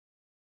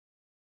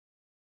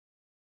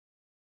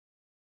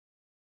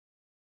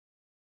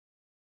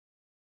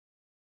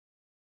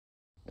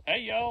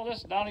Hey y'all, this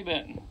is Donnie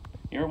Benton.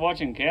 You're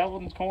watching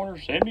Calvin's Corner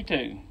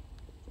 72.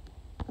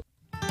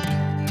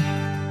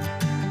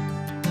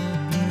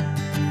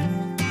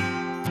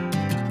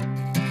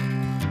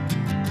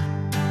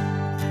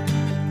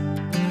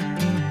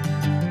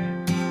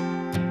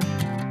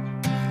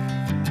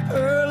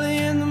 Early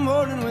in the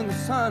morning when the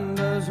sun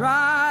does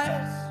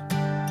rise,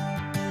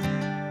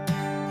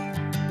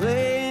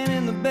 laying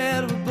in the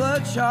bed with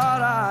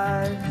bloodshot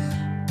eyes.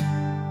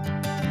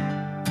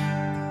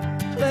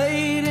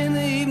 Late in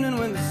the evening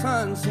when the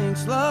sun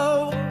sinks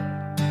low,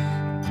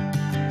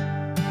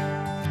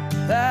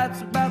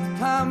 that's about the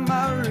time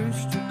my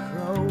rooster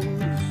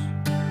crows.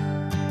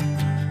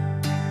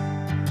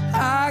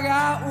 I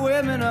got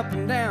women up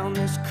and down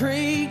this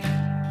creek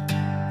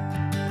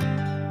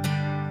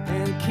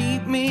and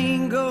keep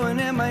me going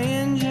and my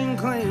engine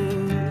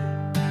clean.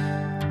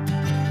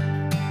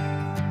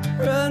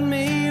 Run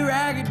me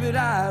ragged but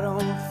I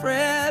don't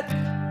fret,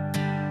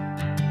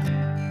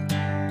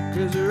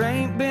 'cause there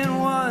ain't been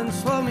one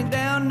slow me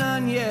down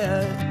none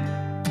yet.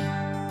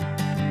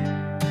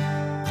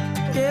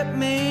 Get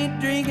me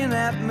drinking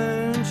that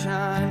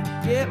moonshine,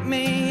 get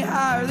me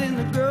higher than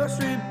the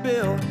grocery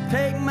bill.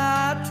 Take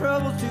my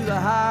troubles to the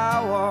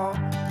high wall,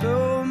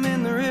 throw them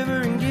in the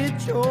river and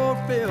get your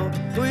fill.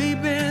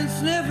 We've been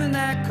sniffing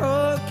that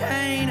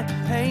cocaine,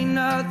 ain't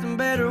nothing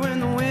better when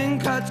the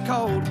wind cuts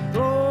cold.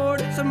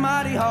 Lord, it's a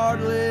mighty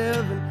hard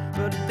living,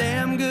 but a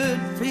damn good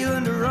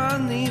feeling to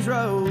run these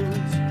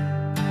roads.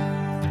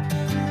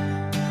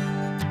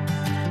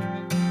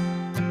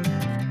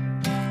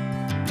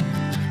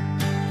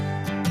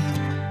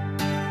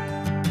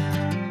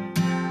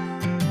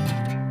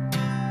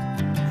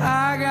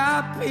 I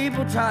got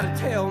people try to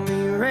tell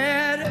me,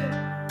 Red,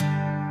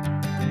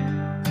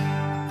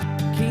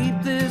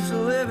 keep this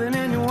living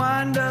and you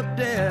wind up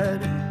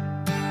dead.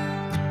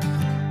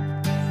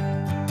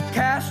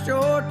 Cast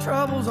your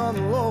troubles on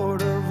the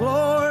Lord of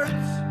Lords,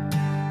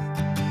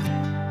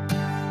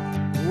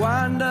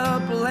 wind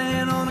up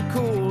laying on a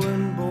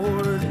cooling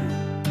board.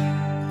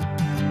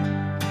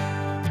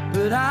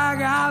 But I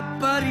got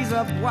buddies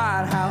up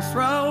White House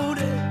Road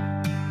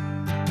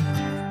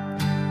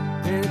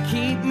and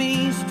keep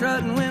me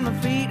strutting when my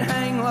feet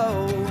hang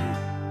low.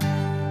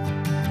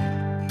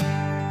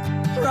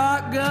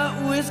 Rock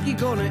gut whiskey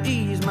gonna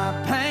ease my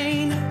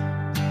pain,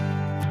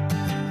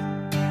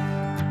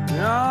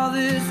 and all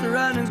this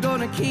running's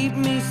gonna keep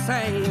me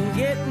sane.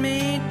 Get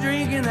me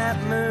drinking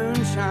that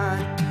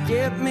moonshine,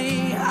 get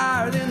me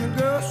higher than the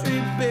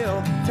grocery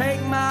bill.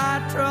 Take my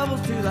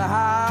troubles to the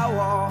high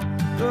wall,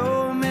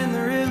 throw them in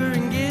the river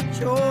and get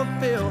your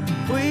fill.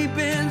 We've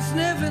been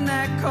sniffing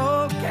that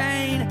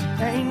cocaine,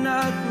 ain't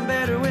nothing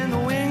better when the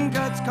wind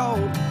cuts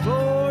cold.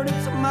 Lord,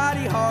 it's a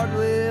mighty hard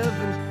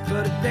living,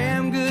 but a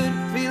damn good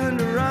feeling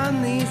to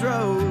run these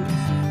roads.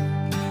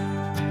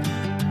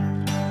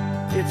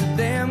 It's a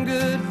damn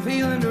good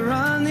feeling to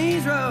run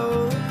these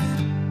roads.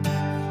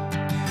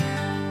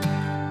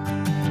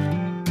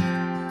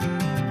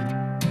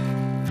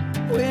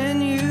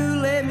 When you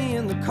lay me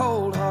in the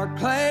cold hard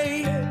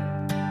clay,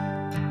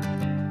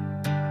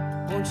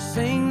 won't you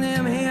sing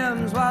them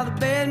hymns while the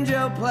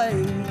banjo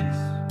plays?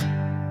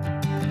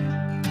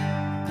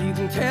 You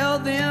can tell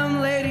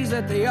them ladies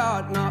that they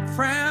ought not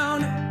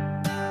frown,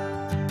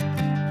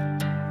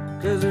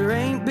 'cause there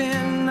ain't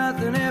been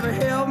nothing ever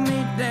held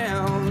me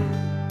down.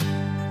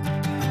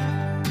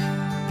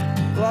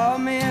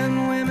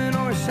 Lawmen, women,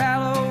 or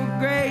shallow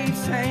grave,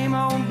 same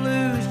old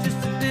blues,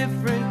 just a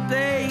different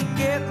day.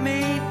 Get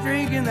me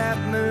drinking that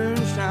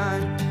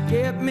moonshine,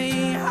 get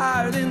me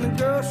higher than the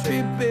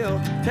grocery bill.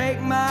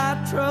 Take my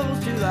troubles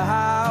to the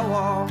high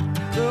wall,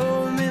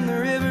 throw them in the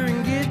river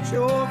and get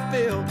your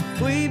fill.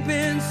 We've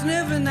been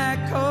sniffing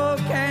that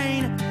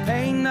cocaine,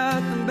 ain't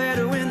nothing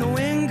better when the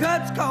wind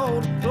cuts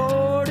cold.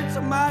 Lord, it's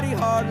a mighty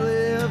hard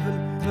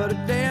living, but a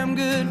damn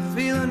good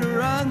feeling to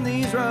run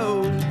these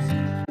roads.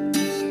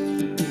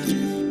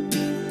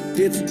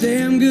 It's a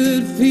damn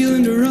good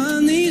feeling to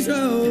run these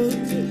roads.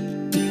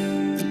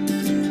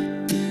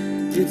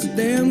 It's a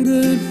damn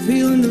good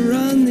feeling to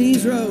run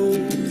these roads.